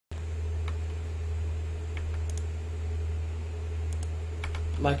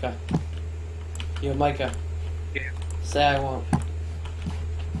Micah. Yo, Micah. Yeah. Say I won't.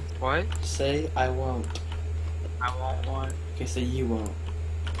 What? Say I won't. I won't want. Okay, say you won't.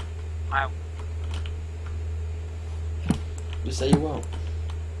 I. Just say you won't.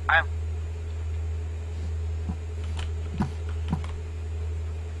 I.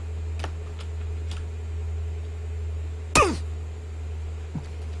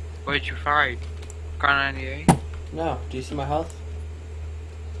 What did you find? Car 98? No. Do you see my health?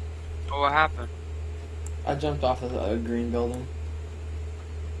 Oh, what happened? I jumped off of a green building.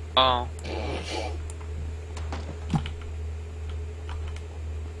 Oh.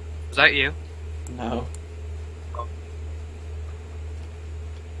 Was that you? No. Oh.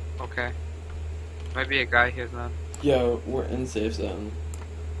 Okay. Might be a guy here then. Yo, we're in safe zone.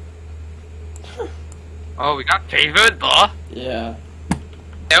 Oh, we got favored, bro. Yeah.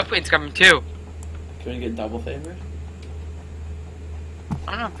 The airplane's coming too. Can we get double favored?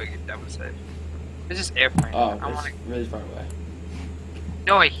 I don't know if we get double safe. It's just airplane. Oh, I it's wanna... really far away.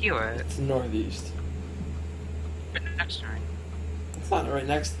 No, I hear it. It's northeast. Right next to me. It's not right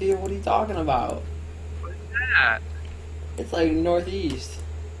next to you. What are you talking about? What is that? It's like northeast.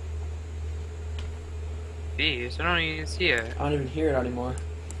 Jeez, I don't even see it. I don't even hear it anymore.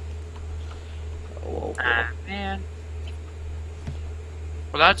 Oh, Ah, man.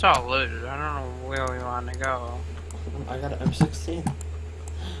 Well, that's all looted. I don't know where we want to go. I got an M16.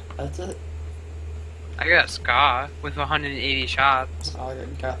 That's it. I got a Scar with 180 shots. I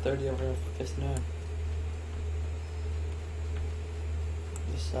got 30 over 59.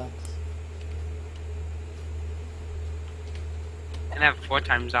 This sucks. And I have 4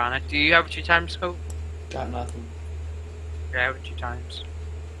 times on it. Do you have a 2 times scope? Got nothing. Yeah, I have a 2 times.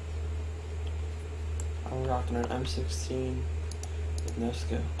 I'm rocking an M16 with no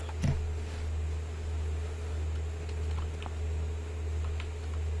scope.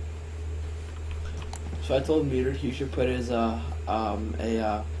 So I told Meter he should put his command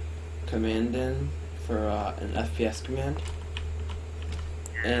in for an FPS command,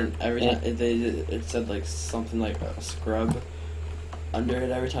 and every time it said like something like a scrub under it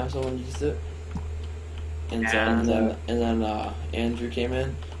every time someone used it, and then Andrew came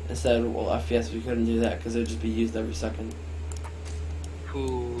in and said, well, FPS we couldn't do that because it would just be used every second.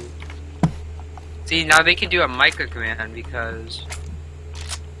 Cool. See, now they can do a micro command because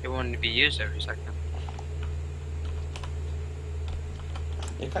it wouldn't be used every second.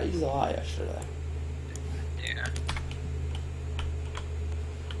 It got used a lot yesterday. Yeah.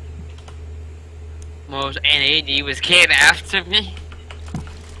 Most NAD was getting after me.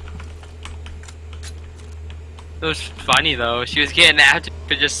 It was funny though. She was getting after me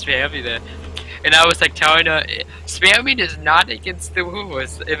for just spamming it. And I was like telling her, spamming is not against the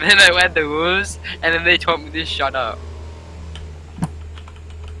rules. And then I read the rules, and then they told me to shut up.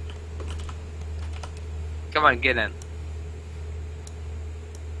 Come on, get in.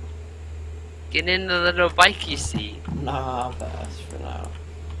 Get in the little bikey seat. Nah, I'll pass for now.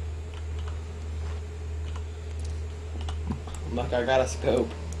 Look, I got a scope.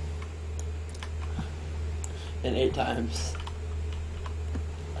 And 8 times.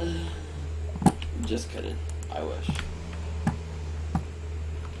 Just kidding. I wish.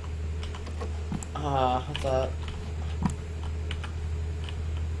 What's up?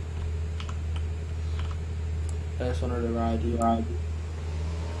 I just wanted to ride you.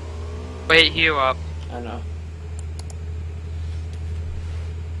 Wait, heal up. I know.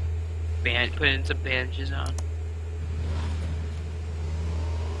 Putting some bandages on.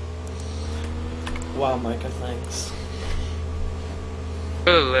 Wow, Micah, thanks.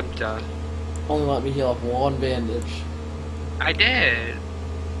 Oh, lip done. Only let me heal up 1 bandage. I did.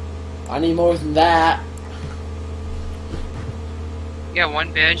 I need more than that. Yeah,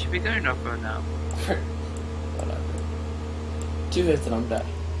 1 bandage should be good enough for now. Whatever. 2 hits and I'm dead.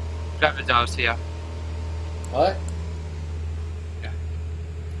 Drop dogs here. What? Yeah.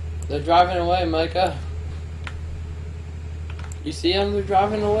 They're driving away, Micah. You see them? They're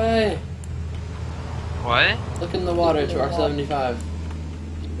driving away. What? Look in the water to our 75.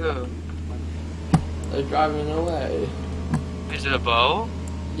 Who? They're driving away. Is it a bow?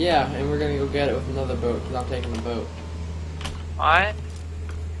 Yeah, and we're gonna go get it with another boat, because I'm taking the boat. What?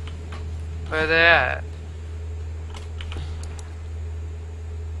 Where are they at?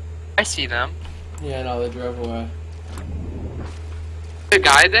 I see them. Yeah, no, they drove away. Is there a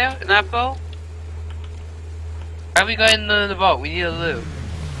guy there in that boat? Why are we going in the boat? We need a loot.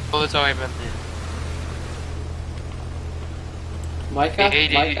 Oh, it's already been there. Micah?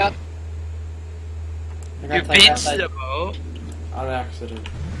 Hey, Micah? You've been to the boat? On accident.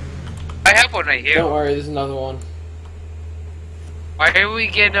 I have one right here. Don't worry, there's another one. Why are we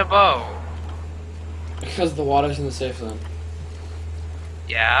getting a boat? Because the water's in the safe zone.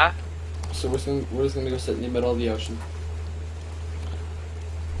 Yeah. So we're just gonna go sit in the middle of the ocean.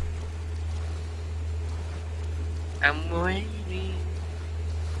 I'm waiting.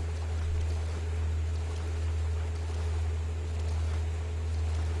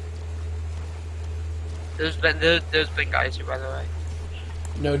 There's been guys here, by the way.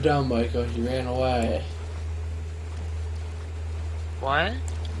 No dumb, Michael. He ran away. What?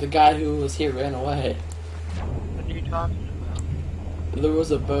 The guy who was here ran away. What are you talking about? There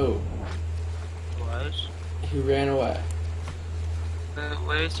was a boat. Was? He ran away.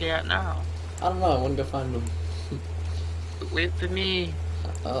 Where is he at now? I don't know. I want to go find him. Wait for me.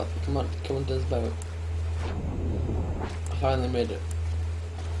 Come on to this boat. I finally made it.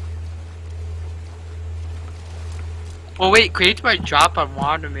 Oh wait, crates might drop on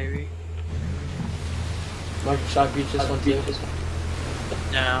water maybe. Michael, should I beach this one too?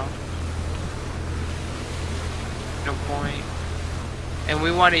 No. No point. And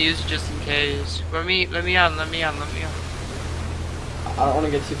we want to use it just in case. Let me on. I don't want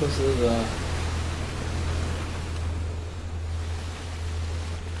to get too close to the...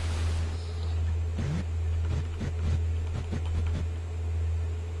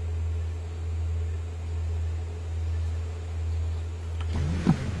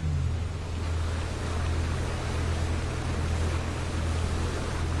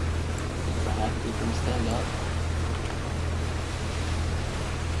 You can stand up.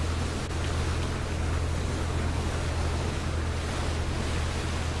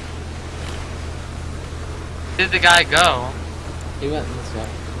 Where did the guy go? He went in this way.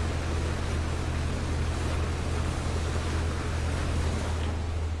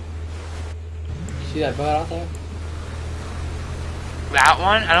 See that boat out there? That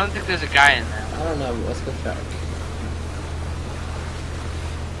one? I don't think there's a guy in there. I don't know, but let's go check.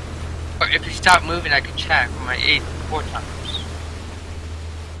 Or if you stop moving, I could check with my 4 times.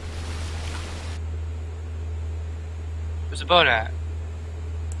 Where's the boat at?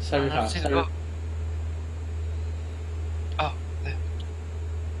 I don't see the boat. Oh, there.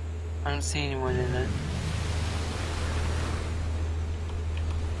 I don't see anyone in it.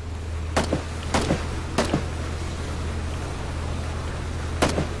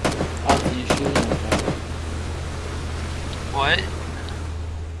 After you shoot him. What?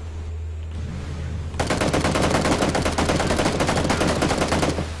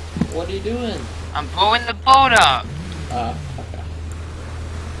 What are you doing? I'm blowing the boat up. Okay.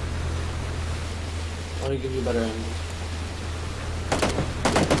 I want to give you a better angle.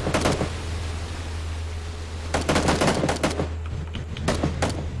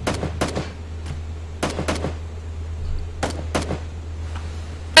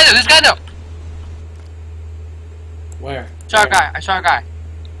 This guy though. Where? I saw a guy.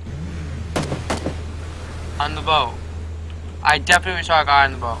 On the boat. I definitely saw a guy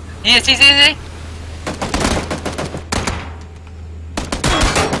on the boat. See.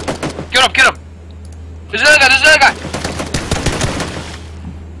 Get him! There's another guy!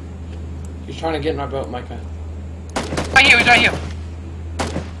 He's trying to get in our boat, Micah. He's right here.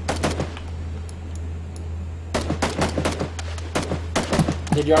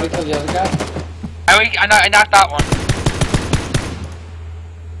 Did you already kill the other guy? I knocked that one.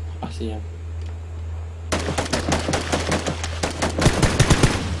 I see him.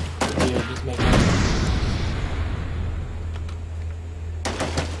 Dude, he's making it.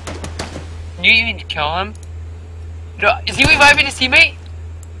 You need to kill him? No, is he reviving his teammate?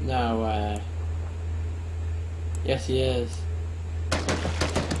 No way. Yes, he is.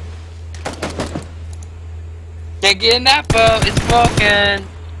 Can't get in that boat, it's broken.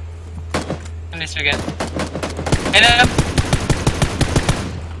 Let me see again. Hit him!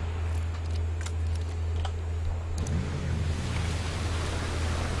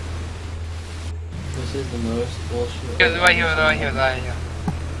 This is the most bullshit. Right here. Yeah.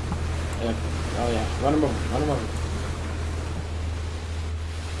 Oh yeah. Run him over.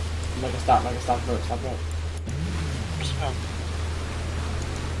 Make a stop road.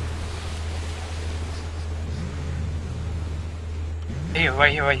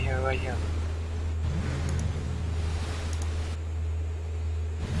 Right here.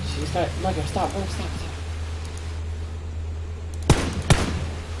 See this guy? Micah, stop.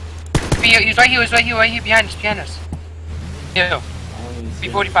 He's right here behind us. Yeah.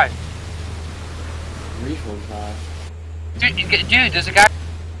 B45. 345. Dude, there's a guy.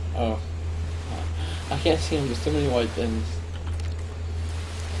 Oh. I can't see him, there's too many white things.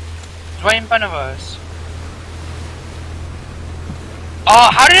 He's right in front of us. Oh,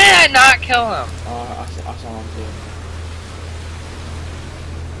 how did I not kill him? Oh, I saw him too.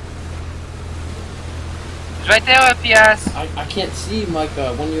 It's right there, FPS. I can't see,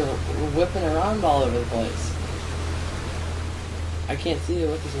 Micah, when you're whipping around all over the place. I can't see it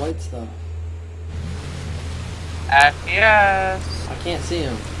with his lights, though. FPS. I can't see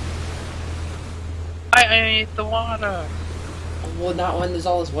him. I underneath the water. Well, not when there's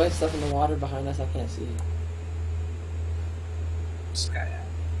all this white stuff in the water behind us. I can't see. This guy.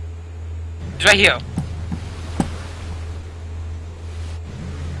 He's right here.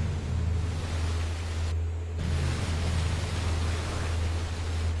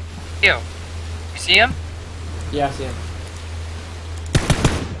 Here. You see him? Yeah, I see him.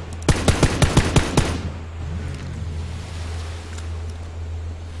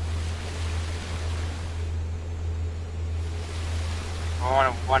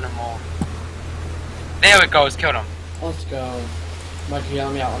 I want him more. There it goes, killed him. Let's go. Micah, yeah,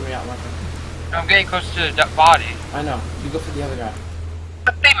 let me out, Micah. I'm getting close to the body. I know. You go for the other guy.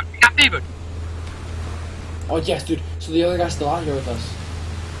 We got favored. Oh, yes, dude. So the other guy's still out here with us.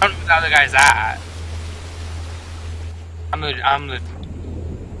 I don't know where the other guy's at. I'm the.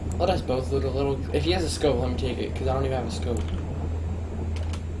 Let us both loot a little. If he has a scope, let me take it, because I don't even have a scope.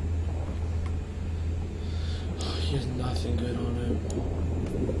 He has nothing good on him.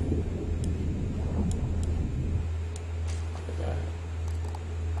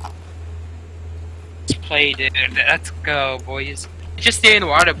 Let's play, dude. Let's go, boys. Just stay in the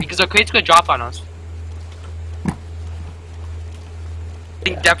water because the crate's gonna drop on us. I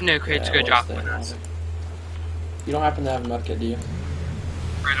think definitely a crate's gonna drop on us. You don't happen to have a medkit, do you?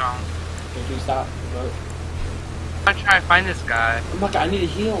 Right on. Can you stop the boat? I'm trying to find this guy. Look, I need a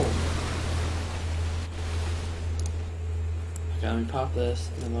heal. Okay, let me pop this,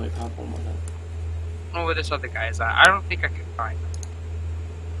 and then let me pop one more time. I don't know where this other guy is at. I don't think I can find him.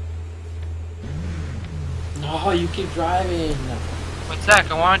 No, you keep driving. What's that?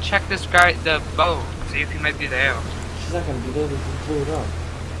 I want to check this guy, the boat, see if he might be there. She's not gonna be there. We can pull it up.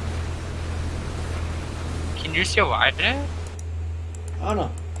 Can you still ride it? I don't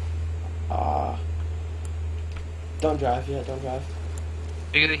know. Don't drive yet. Don't drive.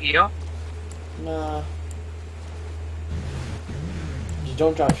 Are you gonna heal? Nah. Just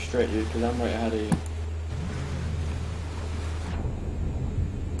don't drive straight, dude, because I'm right ahead of you.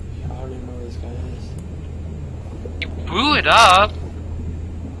 I don't even know where this guy is. You blew it up.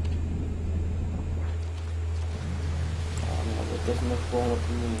 Oh no, that doesn't look blown up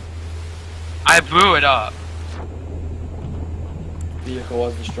for me. I blew it up. Vehicle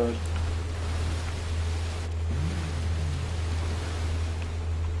was destroyed.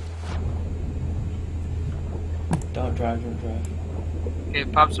 Don't drive, don't drive. Okay,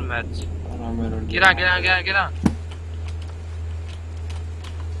 pop some meds. Oh, no, I'm right on. Get on, get on, get on, get on.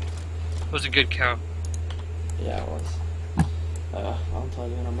 It was a good kill. Yeah, it was. I'll tell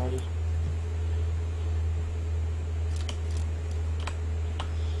you when I'm ready.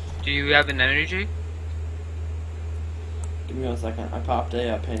 Do you have an energy? Give me 1 second. I popped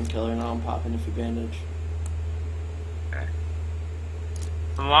a painkiller, now I'm popping a few bandage. Okay.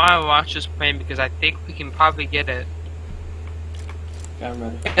 I want to watch this plane because I think we can probably get it. Okay, I'm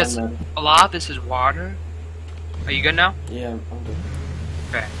ready. Because I'm ready. a lot of this is water. Are you good now? Yeah, I'm good.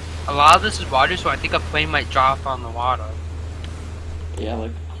 Okay. A lot of this is water, so I think a plane might drop on the water. Yeah,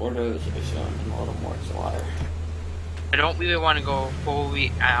 like a quarter of the ocean and a little more is water. I don't really want to go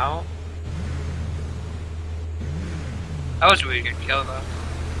fully out. That was a really good kill though.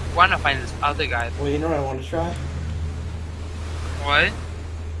 I want to find this other guy. Well, you know what I want to try? What?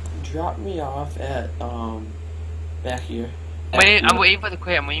 Drop me off at, back here. Wait, I'm waiting for the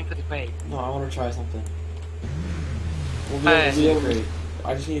crate, I'm waiting for the crate. No, I want to try something. We'll be able to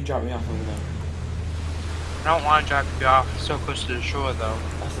I just need to drop me off over there. I don't want to drop you off so close to the shore though.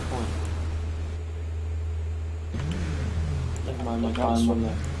 That's the point. Never mind, my car's from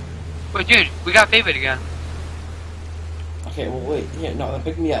there. Wait, dude, we got favored again. Okay, well wait, yeah, no,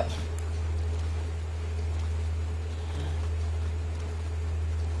 pick me up.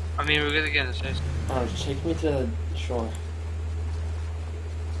 I mean, we're gonna get in this. No, just take me to the shore.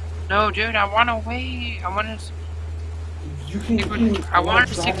 No, dude, I want to wait. I want to. You can. I want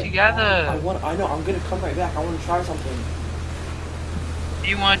to stick together. I know. I'm gonna come right back. I want to try something. What do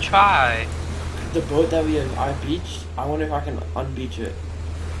you want to try? The boat that I beached. I wonder if I can unbeach it.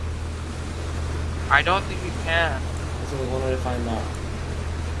 I don't think you can. That's what we wanted to find out.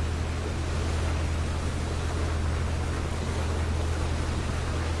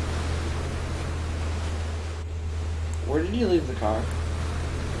 Where did you leave the car?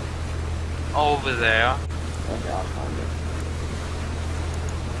 Over there. Okay, I'll find it.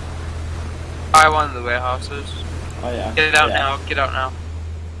 By one of the warehouses. Oh yeah. Get it out yeah. now. Get out now.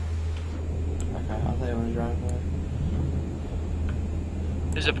 Okay, I'll tell you when to drive.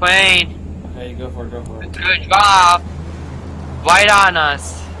 There's a plane. Okay, go for it, go for it. It's gonna drop right on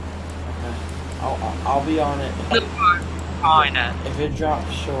us. Okay. I'll be on it. On it. If it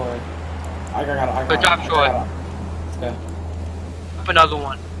drops short, I got it. It dropped short. Let's go. Up another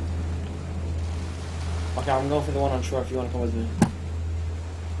one. Okay, I'm going for the one on shore if you want to come with me.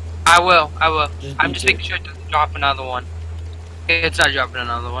 I will. I'm just beach making sure it doesn't drop another one. It's not dropping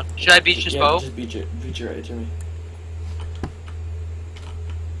another one. Should I beach this boat? Just beach it right to me.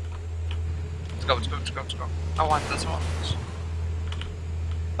 Let's go. I want this one.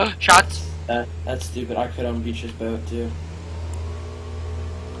 Shots. That's stupid. I could beach this boat too.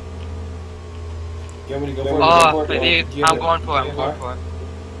 You want me to go for it? I'm going for it.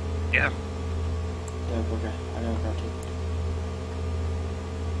 Yeah. Yeah, okay. I got a car too.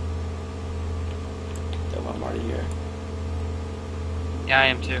 Damn, I'm already here. Yeah, I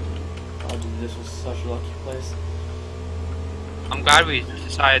am too. Oh, dude, this was such a lucky place. I'm glad we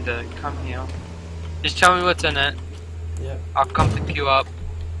decided to come here. Just tell me what's in it. Yep. I'll come pick you up.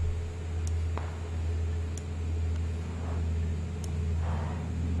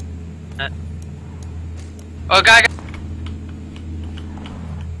 Oh, guy!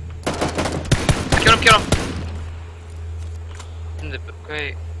 Kill him!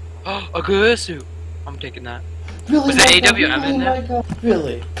 Great. Oh, a good suit. I'm taking that. Really? Was it AWM in there?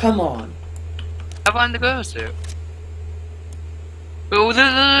 Really? Come on. I find the girl suit.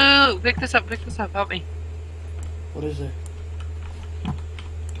 Oh, pick this up, help me. What is it?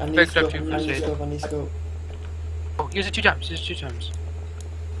 I need Picked up scope, two I first need aid. scope, I need scope. Oh, use it 2 times, Do you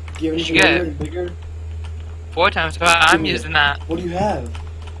have You anything get bigger it. and bigger? 4 times, but I'm using that. What do you have?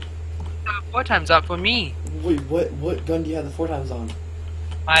 4 times up for me. Wait, what gun do you have the 4 times on?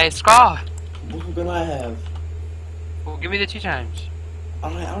 My scar. What gun I have? Well, give me the 2 times. I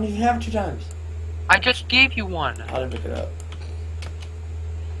don't even have it 2 times. I just gave you one. I didn't pick it up.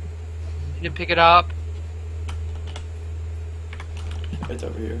 You didn't pick it up. It's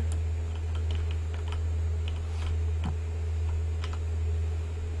over here.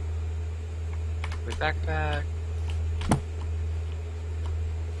 With backpack.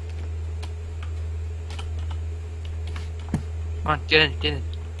 Come on, get in.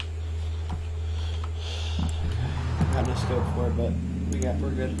 I got no scope for it, but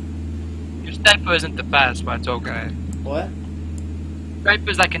we're good. Your sniper isn't the best, but it's okay. What?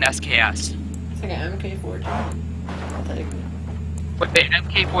 Sniper's like an SKS. It's like an MK14. I'll take it. Wait,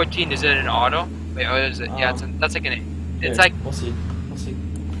 MK14, is it an auto? Wait, oh, is it? Yeah, that's like an. It's like We'll see.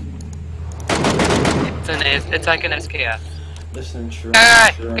 it's like an SKS. Listen, sure.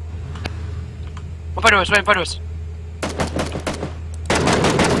 Hey! Sure. Right in front of us.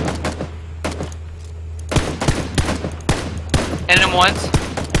 Hit him once.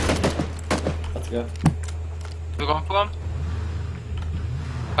 Let's go. We're going for him.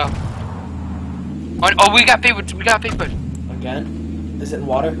 Oh, we got paper. Again? Is it in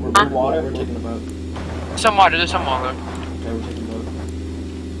water? We're in water. We're taking the boat. There's some water. Okay, we're taking the boat.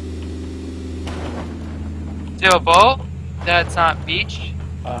 Is there a boat that's not beach?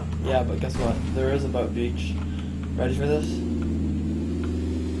 Yeah, but guess what? There is a boat beach. Ready for this?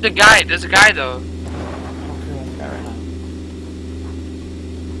 There's a guy though. I don't care about the guy right now.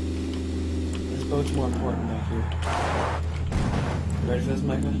 This boat's more important back here. Ready for this,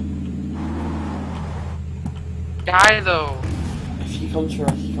 Micah? Guy though. If he comes for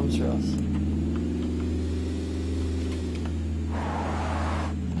us, he comes for us.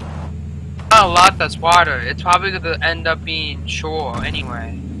 Not a lot that's water. It's probably gonna end up being shore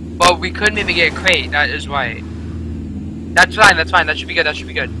anyway. But we could maybe get a crate. That is right. That's fine. That should be good.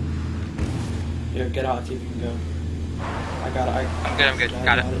 Here, get out and see if you can go. I got it. I'm good.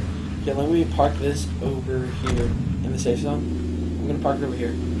 Got it. Yeah, let me park this over here in the safe zone. I'm gonna park it over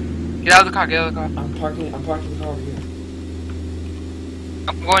here. Get out of the car. I'm parking the car over here.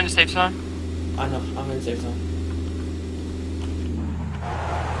 I'm going to safe zone. I know, I'm in the safe zone.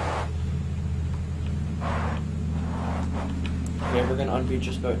 Okay, we're gonna unbeach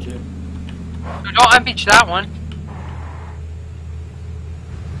this boat too. Don't unbeach that one.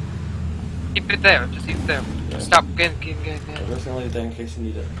 Keep it there. Just keep it there. Yeah. Stop. Get. We're just gonna leave it there in case you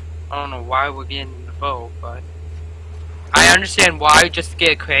need it. I don't know why we're getting in the boat, but I understand why just to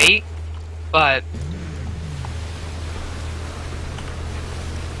get a crate, but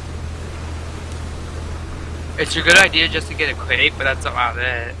it's a good idea just to get a crate, but that's about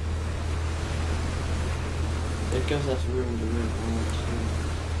it. It gives us room to move on.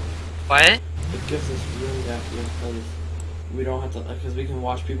 What? It gives us room to actually place. We don't have to, because we can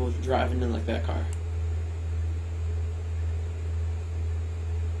watch people driving in like that car.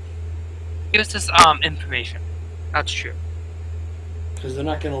 Gives us information. That's true. Because they're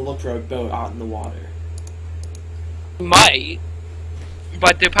not gonna look for a boat out in the water. Might,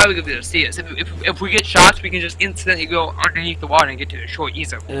 but they're probably gonna be able to see us. If we get shots, we can just instantly go underneath the water and get to the shore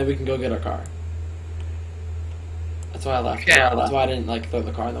easily. And then we can go get our car. That's why I left. Yeah. That's why I didn't like throw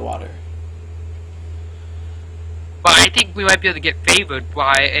the car in the water. But I think we might be able to get favored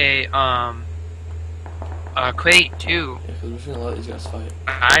by a crate too. Yeah, because we're just gonna let these guys fight.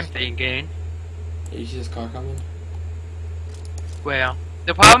 I'm thinking. Yeah, you see this car coming? Well,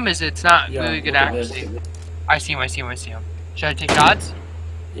 the problem is it's not Yeah, really good look at this. accuracy. I see him. Should I take shots?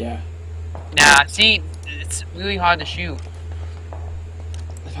 Yeah. Nah, see, it's really hard to shoot.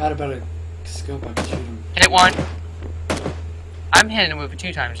 If I had a better scope, I could shoot him. Hit one. I'm hitting him with it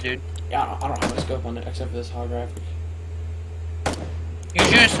 2 times, dude. Yeah, I don't have a scope on it except for this holographic. You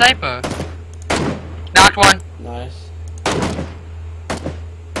shoot a sniper. Knocked one. Nice.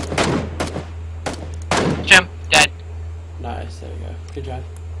 Jim, dead. Nice, there you go. Good job.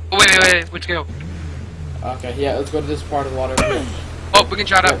 Oh, wait, let's go. Okay, yeah, let's go to this part of the water. Oh, we can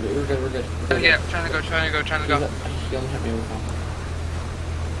shot up. Yeah, we're good. Yeah, trying to go. He only hit me with one.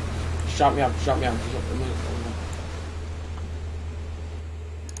 Shot me up.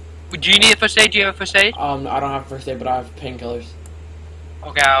 Do you need a first aid? Do you have a first aid? I don't have first aid, but I have painkillers.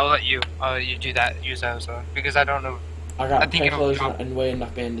 Okay, I'll let you do that. Use those because I don't know. I got I think it'll painkillers and way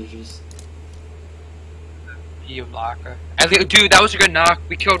enough bandages. You blocker. Dude, that was a good knock.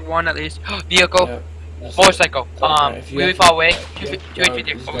 We killed one at least. Vehicle. Yep. Motorcycle. Okay, Really far away. 2 Go, HP.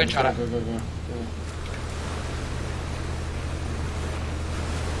 just We're gonna shot up. Go.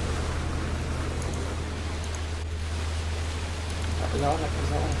 Is that what I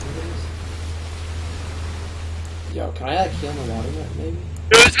think it is? Yo, can I like heal in the water maybe?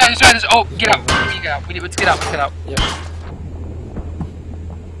 This guy. Oh, get out. Let's get out. Yep.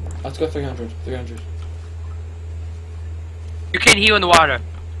 Let's go 300. You can heal in the water.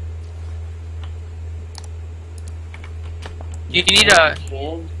 You need a.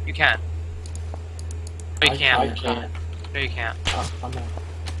 You can. No, you can't. I can't. No, you can't. I'm out.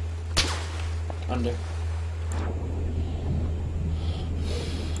 Under.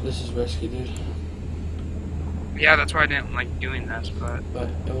 This is risky, dude. Yeah, that's why I didn't like doing this, but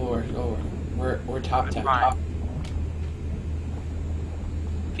it will work. We're top 10. Fine.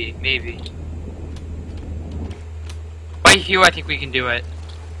 Maybe. By here, I think we can do it.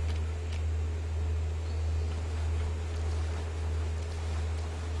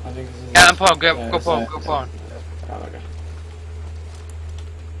 I think this is. Yeah, I'm Paul. Go this Paul. is Go it. Paul. Oh, okay.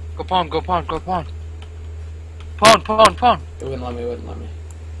 Go Pawn. It wouldn't let me.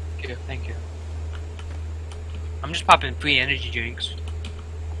 Thank you. I'm just popping free energy drinks.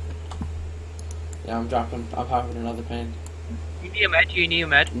 Yeah, I'm popping another pain. You need a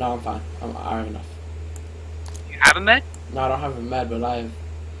med? No, I'm fine. I have enough. You have a med? No, I don't have a med, but I have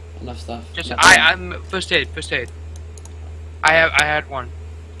enough stuff. I'm first aid. I had one.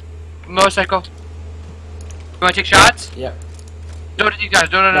 Motorcycle. You wanna take shots? Yep. Don't you guys,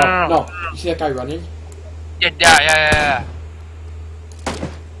 no. You see that guy running? Yeah.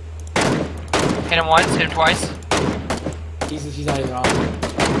 Hit him once, hit him twice. He's not even on.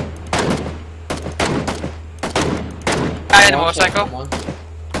 I had a motorcycle.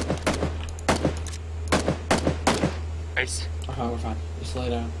 Nice. Okay, we're fine. Just lay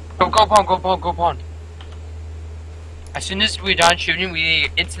down. Go pawn. As soon as we're done shooting, we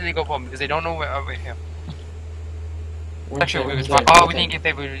instantly go pawn because they don't know we're over here. Actually, we didn't get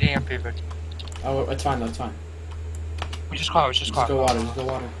favored. Oh, it's fine though, it's fine. We just call. Just go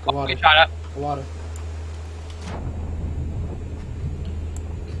water. Get shot up. Go water.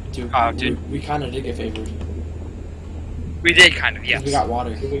 Dude, we kind of did get favored. We did kind of, yes. We got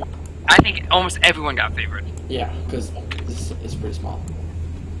water. I think almost everyone got favored. Yeah, because this is pretty small.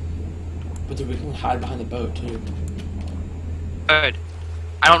 But dude, we can hide behind the boat too. Good.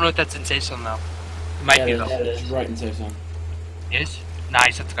 I don't know if that's in safe zone though. It might be though. It is right in safe zone. It is?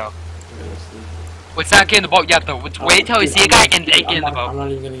 Nice, let's go. Let's not get in the boat yet though. Let's wait till we see a guy and then get in the boat. I'm not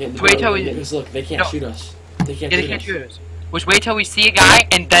even gonna get in the wait boat. Till we... Because look, they can't shoot us. They can't shoot us. Let's wait till we see a guy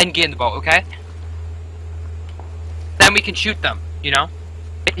and then get in the boat, okay? Then we can shoot them, you know?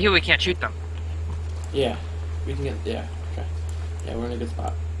 Here we can't shoot them. Yeah. We can get, yeah, okay. Yeah, we're in a good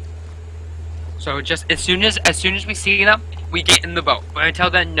spot. So just as soon as we see them, we get in the boat. But until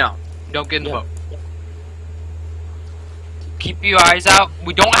then, no. Don't get in the boat. Keep your eyes out.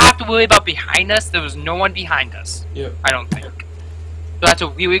 We don't have to worry about behind us. There was no one behind us. Yep. I don't think. So that's a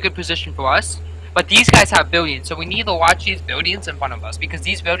really good position for us. But these guys have buildings, so we need to watch these buildings in front of us because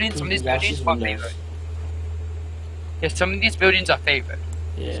these buildings, some of these buildings are favored. Yeah, some of these buildings are favored.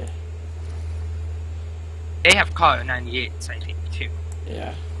 Yeah. They have car 98s, I think, too.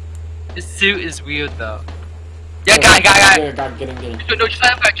 Yeah. This suit is weird though. Yeah, guy. God, get him. No, just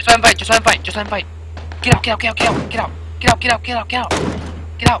let him fight. Just let him fight. Get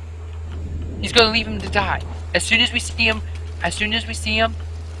out. He's gonna leave him to die. As soon as we see him,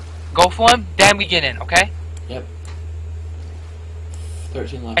 go for him. Then we get in. Okay? Yep.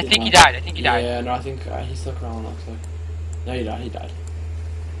 13 left. I think he died. Yeah, no, I think he's still crawling. Looks like. No, he died.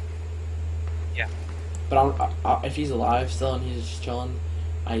 Yeah. But if he's alive still and he's just chilling,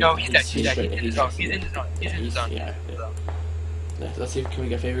 no, he's dead. He's in the zone. Yeah. Let's see. Can we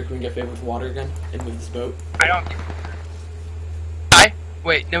get favor? With water again and with this boat? I don't.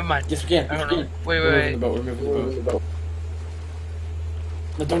 Wait, never mind. Yes, we can. I don't know. Wait. We're moving the boat.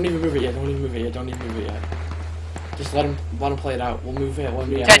 No, don't even move it yet. Just let him play it out. We'll move it when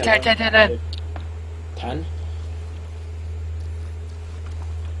we 10. 10?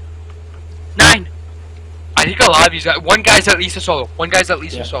 9. I think a lot of these guys. One guy's at least a solo.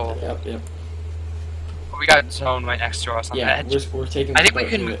 Yep. We got a zone right next to us on the Yeah, edge. we're taking. I think we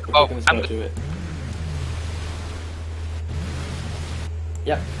can. We're taking this boat to it.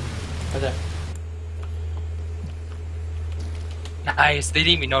 Yep. Right there. Nice. They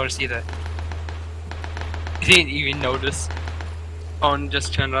didn't even notice either. Phone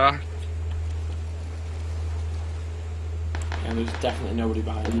just turned off. And there's definitely nobody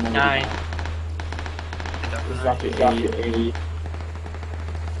behind. 9. Let's drop it 80.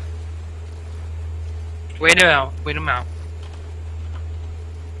 Wait him out.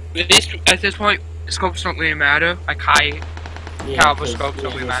 At this point, scopes don't really matter. Like high caliber scopes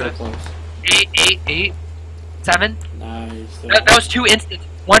don't really matter. So 8. 7. Nice. That was 2 instants.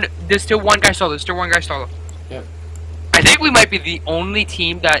 There's still one guy solo. Yep. I think we might be the only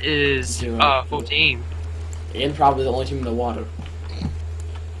team that is full team. And probably the only team in the water.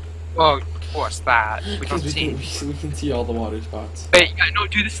 Well, of course that. We don't see. We can see all the water spots. Wait, no,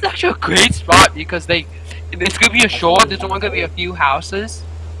 dude, this is actually a great spot because there's gonna be a shore. There's only gonna be a few houses.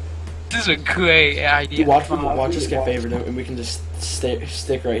 This is a great idea. Dude, watch us get favored, and we can just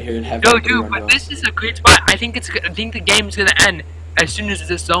stick right here and have. No, dude, but this is a great spot. I think the game's gonna end as soon as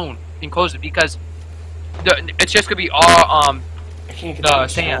this zone can close it because it's just gonna be all I can't get the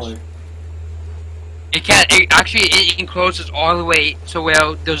sand. It actually encloses all the way so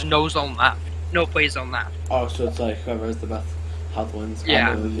where there's no zone left, no play zone left. Oh, so it's like whoever has the best health wins.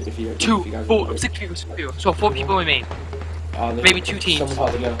 Yeah. If you 2, guys 4, 6 people. So 4 people remain. Maybe 2 teams. Someone's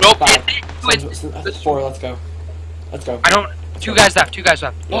about to go. Nope. 4. Let's go. I don't. 2 guys left.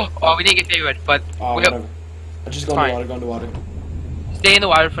 Yeah. Oh, we didn't get favored, but whatever. I'll just go into water. Stay in the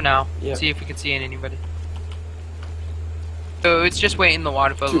water for now. Yep. See if we can see anybody. So it's just wait in the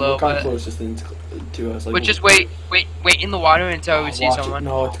water for a little bit. We're bit. closest to us. Like, But just wait in the water until we see someone.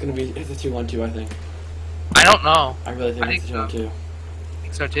 No, it's a 2-1-2, I think. I don't know. I really think it's a 2-1-2. I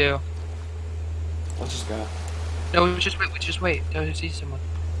think so too. Let's just go. No, we just wait until we see someone.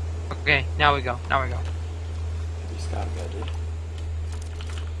 Okay, now we go. We just gotta go, dude.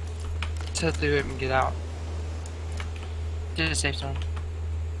 Let's head through it and get out. To the safe zone.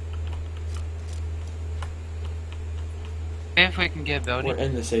 If we can get a building. We're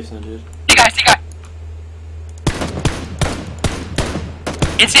in the safe zone, dude. See guy!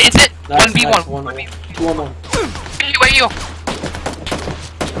 It's it! Nice, 1v1. 2-1-1. Hey, where are you?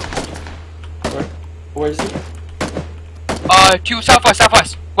 Where is he? 2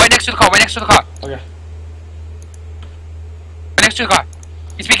 southwest. Right next to the car. Okay. Right next to the car.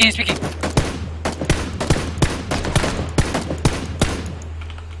 He's speaking.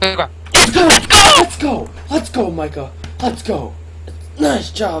 Let's go, Micah. Let's go.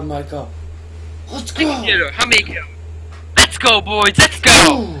 Nice job, Micah. Let's go. How many kills? Let's go, boys. Let's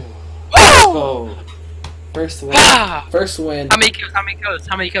go. Let's go. First win. First win. How many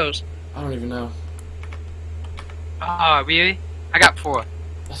kills? I don't even know. Really? I got 4. I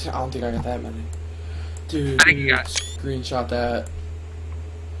don't think I got that many. Dude, I think you got. Screenshot that.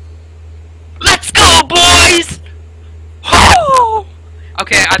 Let's go, boys! Woo!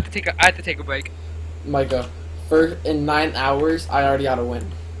 Okay, I have to take a break. Micah, in 9 hours, I already got a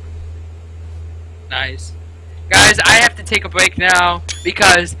win. Nice. Guys, I have to take a break now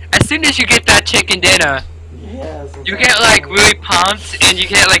because as soon as you get that chicken dinner, you get like really pumped and you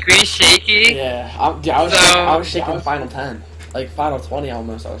get like really shaky. Yeah, I was shaking final 10. Like final 20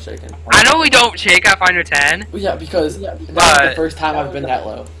 almost, I was shaking. I know we don't shake at final 10. Well, yeah, because that was the first time I've been that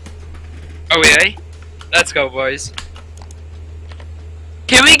low. Oh really? Let's go, boys.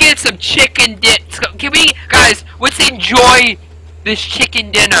 Can we get some chicken guys, let's enjoy this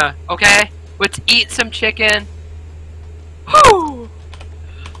chicken dinner, okay? Let's eat some chicken. Whew!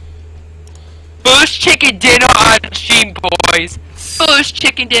 First chicken dinner on stream, boys. first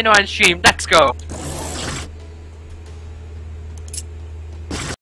chicken dinner on stream. Let's go.